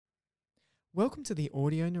Welcome to the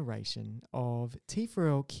audio narration of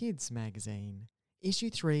T4L Kids magazine, Issue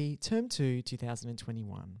 3, Term 2,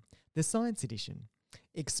 2021, the Science Edition.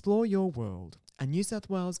 Explore Your World, a New South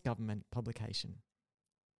Wales Government publication.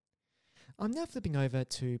 I'm now flipping over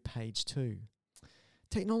to page 2,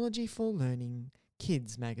 Technology for Learning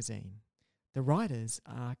Kids magazine. The writers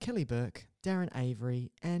are Kelly Burke, Darren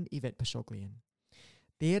Avery and Yvette Pashoglian.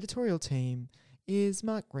 The editorial team is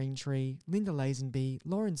Mark Greentree, Linda Lazenby,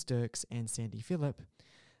 Lawrence Dirks and Sandy Phillip,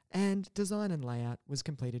 and design and layout was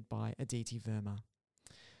completed by Aditi Verma.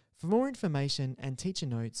 For more information and teacher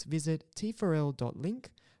notes, visit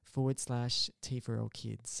t4l.link/T4L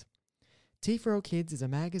Kids. T4L Kids is a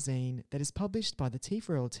magazine that is published by the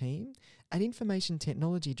T4L team at Information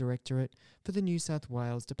Technology Directorate for the New South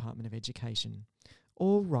Wales Department of Education.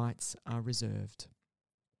 All rights are reserved.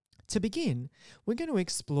 To begin, we're going to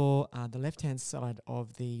explore the left-hand side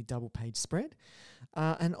of the double-page spread.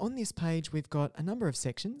 And on this page, we've got a number of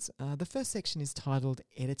sections. The first section is titled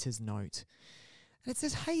Editor's Note. And it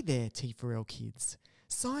says, "Hey there, T4L kids.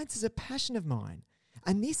 Science is a passion of mine.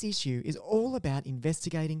 And this issue is all about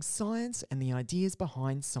investigating science and the ideas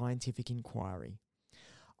behind scientific inquiry.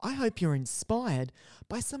 I hope you're inspired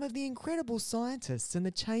by some of the incredible scientists and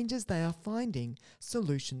the changes they are finding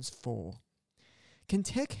solutions for. Can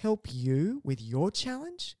tech help you with your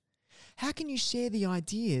challenge? How can you share the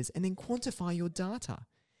ideas and then quantify your data?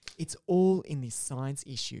 It's all in this science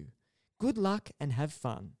issue. Good luck and have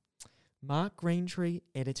fun. Mark Greentree,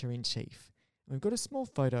 Editor-in-Chief." We've got a small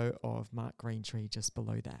photo of Mark Greentree just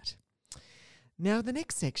below that. Now the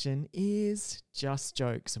next section is just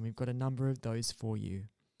jokes, and we've got a number of those for you.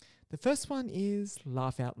 The first one is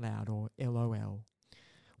Laugh Out Loud, or LOL.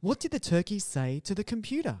 What did the turkey say to the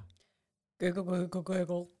computer? Gurgle, gurgle,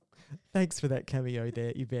 gurgle. Thanks for that cameo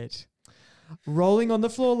there, Yvette. Rolling on the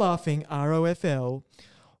floor laughing, ROFL.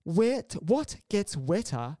 What gets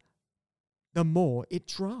wetter the more it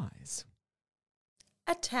dries?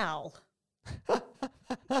 A towel.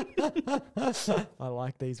 I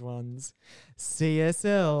like these ones.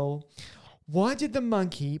 CSL. Why did the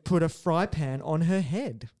monkey put a fry pan on her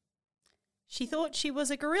head? She thought she was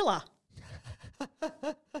a gorilla.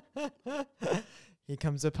 Here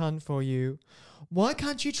comes a pun for you. Why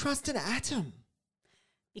can't you trust an atom?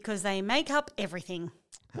 Because they make up everything.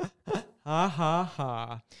 Ha ha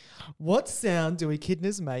ha. What sound do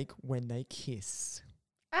echidnas make when they kiss?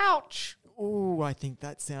 Ouch. Oh, I think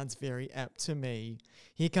that sounds very apt to me.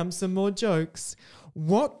 Here comes some more jokes.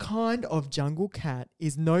 What kind of jungle cat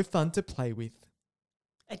is no fun to play with?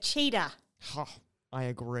 A cheetah. Oh, I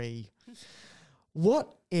agree.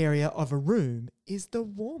 What area of a room is the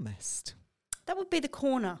warmest? That would be the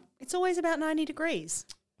corner. It's always about 90 degrees.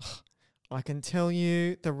 I can tell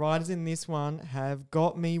you the writers in this one have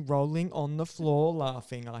got me rolling on the floor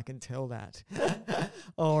laughing. I can tell that.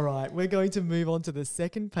 All right, we're going to move on to the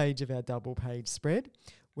second page of our double page spread,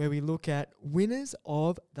 where we look at winners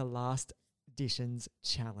of the last edition's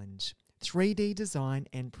challenge, 3D design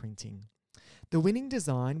and printing. The winning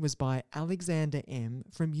design was by Alexander M.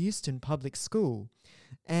 from Euston Public School,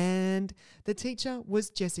 and the teacher was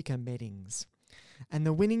Jessica Meddings. And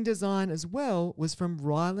the winning design as well was from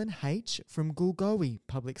Rylan H. from Gulgowie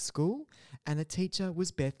Public School, and the teacher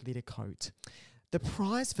was Beth Littercote. The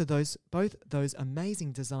prize for both those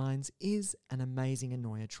amazing designs is an amazing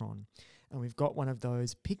Annoyatron. And we've got one of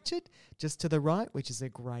those pictured just to the right, which is a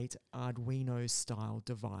great Arduino-style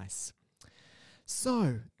device.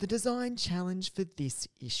 So, the design challenge for this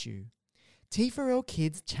issue. T4L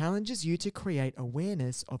Kids challenges you to create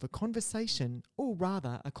awareness of a conversation, or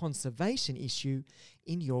rather a conservation issue,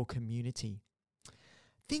 in your community.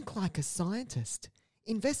 Think like a scientist.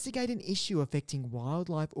 Investigate an issue affecting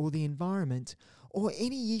wildlife or the environment, or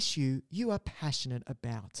any issue you are passionate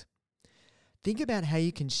about. Think about how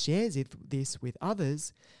you can share this with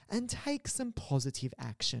others and take some positive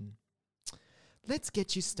action. Let's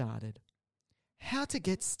get you started. How to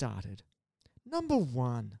get started. Number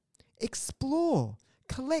 1. Explore,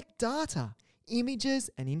 collect data, images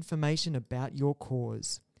and information about your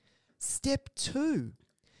cause. Step 2,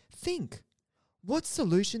 think. What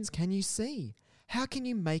solutions can you see? How can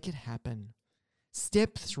you make it happen?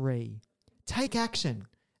 Step 3, take action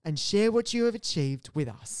and share what you have achieved with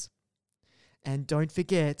us. And don't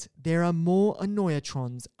forget, there are more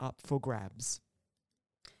Annoyatrons up for grabs.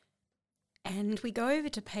 And we go over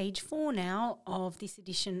to page 4 now of this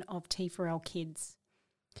edition of T4L Kids.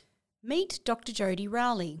 Meet Dr. Jodie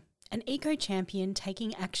Rowley, an eco-champion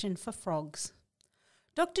taking action for frogs.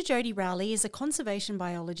 Dr. Jodie Rowley is a conservation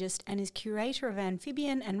biologist and is curator of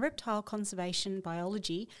amphibian and reptile conservation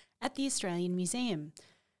biology at the Australian Museum.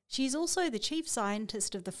 She is also the chief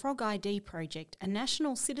scientist of the Frog ID project, a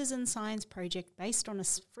national citizen science project based on a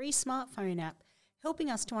free smartphone app,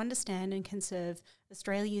 helping us to understand and conserve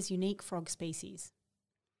Australia's unique frog species.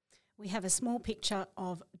 We have a small picture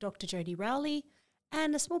of Dr. Jodie Rowley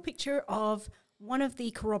and a small picture of one of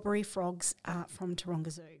the corroboree frogs from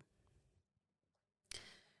Taronga Zoo.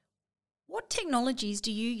 What technologies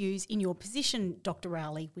do you use in your position, Dr.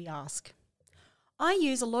 Rowley, we ask? I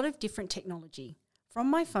use a lot of different technology, from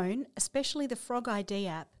my phone, especially the Frog ID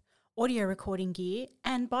app, audio recording gear,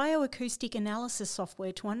 and bioacoustic analysis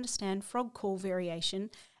software to understand frog call variation,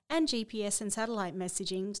 and GPS and satellite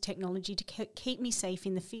messaging technology to keep me safe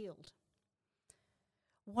in the field.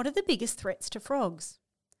 What are the biggest threats to frogs?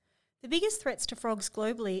 The biggest threats to frogs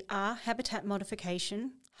globally are habitat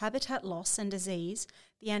modification, habitat loss and disease,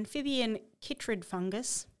 the amphibian chytrid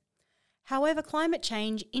fungus. However, climate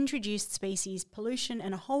change, introduced species, pollution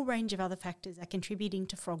and a whole range of other factors are contributing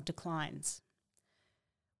to frog declines.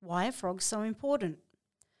 Why are frogs so important?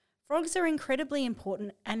 Frogs are an incredibly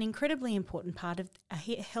important part of a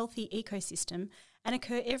healthy ecosystem and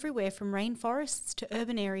occur everywhere from rainforests to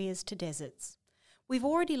urban areas to deserts. We've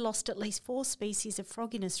already lost at least 4 species of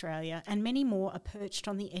frog in Australia and many more are perched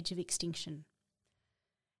on the edge of extinction.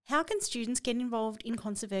 How can students get involved in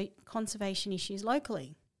conservation issues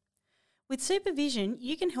locally? With supervision,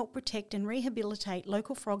 you can help protect and rehabilitate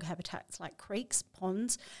local frog habitats like creeks,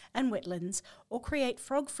 ponds and wetlands, or create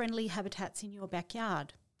frog-friendly habitats in your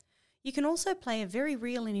backyard. You can also play a very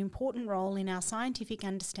real and important role in our scientific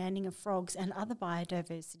understanding of frogs and other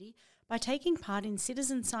biodiversity by taking part in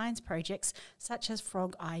citizen science projects such as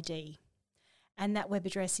Frog ID. And that web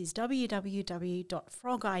address is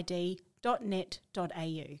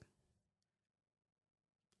www.frogid.net.au.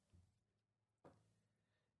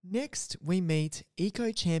 Next, we meet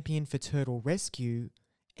eco-champion for turtle rescue,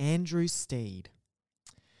 Andrew Steed.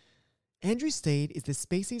 Andrew Steed is the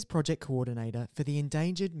Species Project Coordinator for the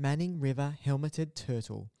endangered Manning River helmeted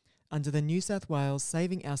turtle under the New South Wales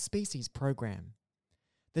Saving Our Species program.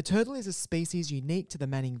 The turtle is a species unique to the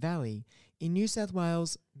Manning Valley in New South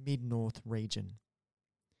Wales Mid-North region.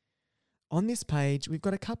 On this page, we've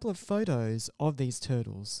got a couple of photos of these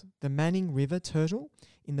turtles. The Manning River turtle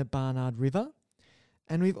in the Barnard River,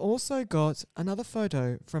 and we've also got another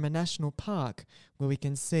photo from a national park where we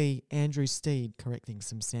can see Andrew Steed collecting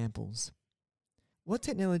some samples. What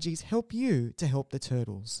technologies help you to help the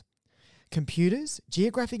turtles? Computers,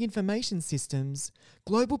 geographic information systems,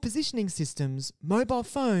 global positioning systems, mobile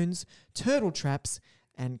phones, turtle traps,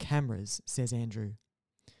 and cameras, says Andrew.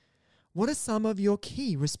 What are some of your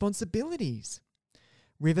key responsibilities?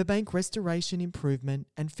 Riverbank restoration improvement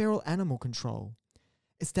and feral animal control,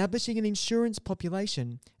 establishing an insurance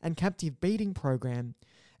population and captive breeding program,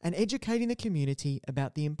 and educating the community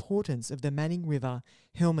about the importance of the Manning River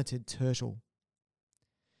helmeted turtle.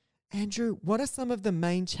 Andrew, what are some of the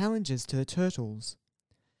main challenges to the turtles?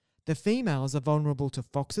 The females are vulnerable to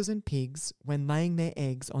foxes and pigs when laying their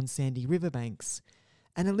eggs on sandy riverbanks,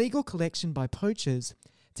 and illegal collection by poachers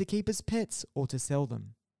to keep as pets or to sell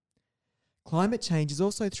them. Climate change is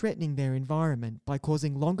also threatening their environment by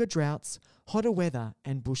causing longer droughts, hotter weather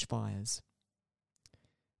and bushfires.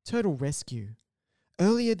 Turtle rescue.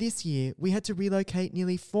 Earlier this year, we had to relocate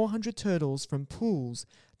nearly 400 turtles from pools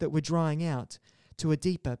that were drying out to a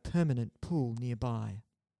deeper permanent pool nearby.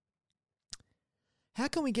 How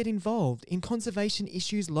can we get involved in conservation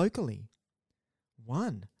issues locally?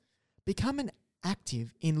 1. Become an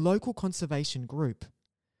active in local conservation group.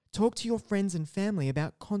 Talk to your friends and family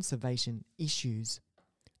about conservation issues.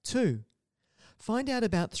 2. Find out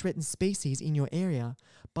about threatened species in your area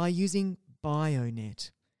by using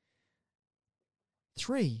BioNet.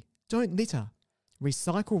 3. Don't litter.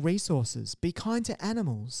 Recycle resources. Be kind to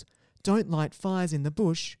animals. Don't light fires in the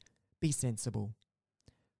bush. Be sensible.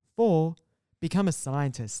 4. Become a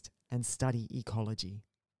scientist and study ecology.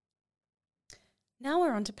 Now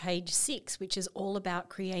we're on to page 6, which is all about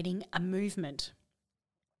creating a movement.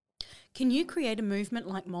 Can you create a movement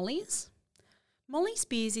like Molly's? Molly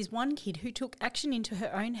Spears is one kid who took action into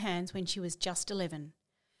her own hands when she was just 11.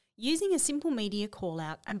 Using a simple media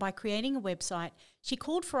call-out and by creating a website, she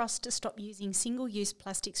called for us to stop using single-use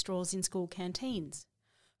plastic straws in school canteens.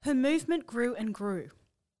 Her movement grew and grew.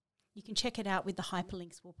 You can check it out with the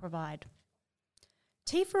hyperlinks we'll provide.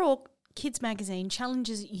 T4L Kids magazine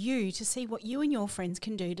challenges you to see what you and your friends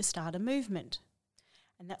can do to start a movement.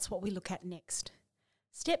 And that's what we look at next.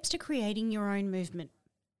 Steps to creating your own movement.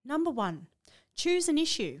 Number 1, choose an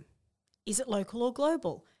issue. Is it local or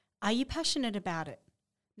global? Are you passionate about it?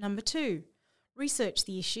 Number 2, research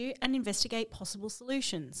the issue and investigate possible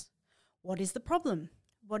solutions. What is the problem?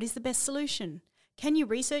 What is the best solution? Can you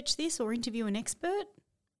research this or interview an expert?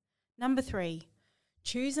 Number 3,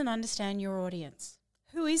 choose and understand your audience.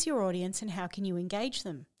 Who is your audience and how can you engage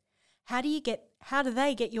them? How do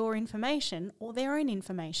they get your information or their own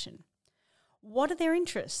information? What are their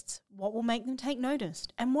interests? What will make them take notice?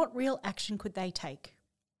 And what real action could they take?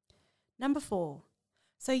 Number 4,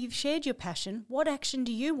 so you've shared your passion. What action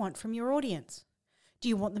do you want from your audience? Do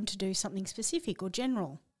you want them to do something specific or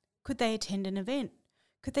general? Could they attend an event?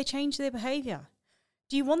 Could they change their behaviour?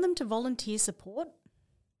 Do you want them to volunteer support?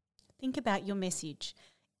 Think about your message.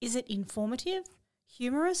 Is it informative,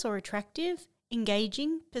 humorous or attractive,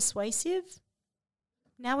 engaging, persuasive?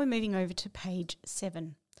 Now we're moving over to page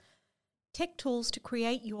 7. Tech tools to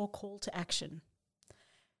create your call to action.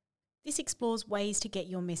 This explores ways to get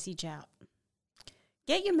your message out.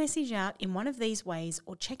 Get your message out in one of these ways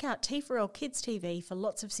or check out T4L Kids TV for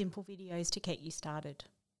lots of simple videos to get you started.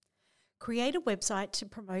 Create a website to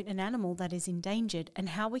promote an animal that is endangered and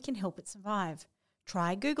how we can help it survive.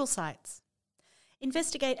 Try Google Sites.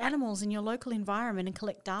 Investigate animals in your local environment and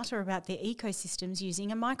collect data about their ecosystems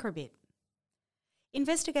using a microbit.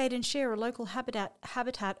 Investigate and share a local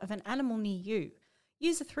habitat of an animal near you.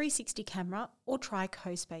 Use a 360 camera or try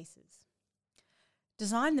co-spaces.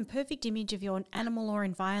 Design the perfect image of your animal or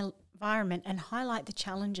environment and highlight the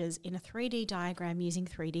challenges in a 3D diagram using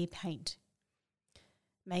 3D paint.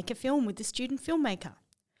 Make a film with the student filmmaker.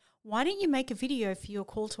 Why don't you make a video for your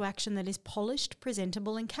call to action that is polished,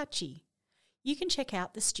 presentable and catchy? You can check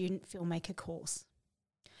out the Student Filmmaker course.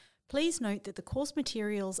 Please note that the course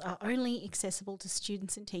materials are only accessible to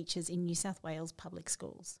students and teachers in New South Wales public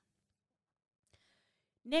schools.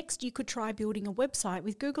 Next, you could try building a website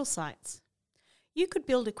with Google Sites. You could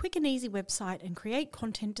build a quick and easy website and create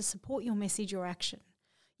content to support your message or action.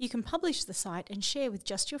 You can publish the site and share with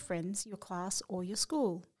just your friends, your class or your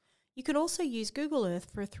school. You could also use Google Earth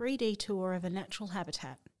for a 3D tour of a natural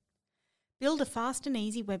habitat. Build a fast and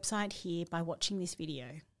easy website here by watching this video.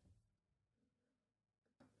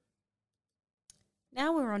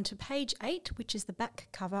 Now we're on to page 8, which is the back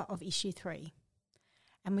cover of issue 3.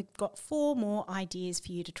 And we've got 4 more ideas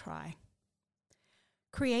for you to try.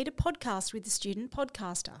 Create a podcast with the student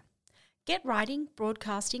podcaster. Get writing,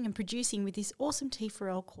 broadcasting and producing with this awesome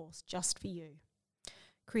T4L course just for you.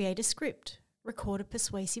 Create a script. Record a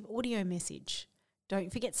persuasive audio message.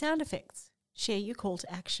 Don't forget sound effects. Share your call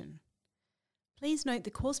to action. Please note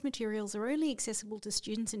the course materials are only accessible to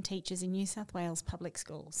students and teachers in New South Wales public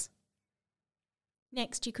schools.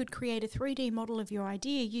 Next, you could create a 3D model of your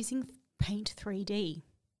idea using Paint 3D.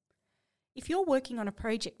 If you're working on a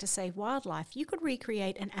project to save wildlife, you could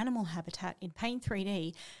recreate an animal habitat in Paint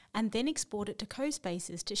 3D and then export it to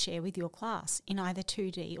CoSpaces to share with your class in either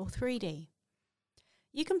 2D or 3D.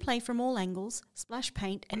 You can play from all angles, splash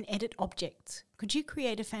paint and edit objects. Could you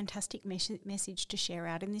create a fantastic message to share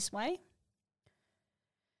out in this way?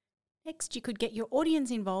 Next, you could get your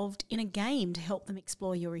audience involved in a game to help them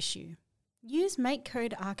explore your issue. Use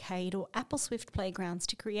MakeCode Arcade or Apple Swift Playgrounds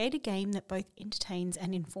to create a game that both entertains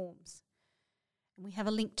and informs. And we have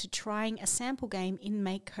a link to trying a sample game in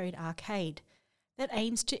MakeCode Arcade that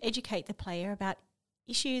aims to educate the player about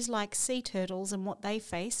issues like sea turtles and what they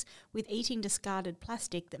face with eating discarded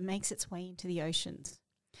plastic that makes its way into the oceans.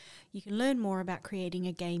 You can learn more about creating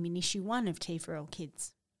a game in issue 1 of T4L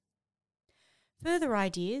Kids. Further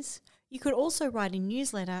ideas, you could also write a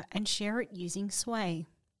newsletter and share it using Sway.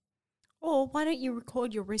 Or why don't you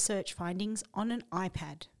record your research findings on an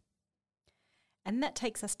iPad? And that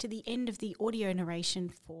takes us to the end of the audio narration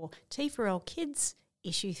for T4L Kids,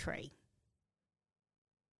 Issue 3.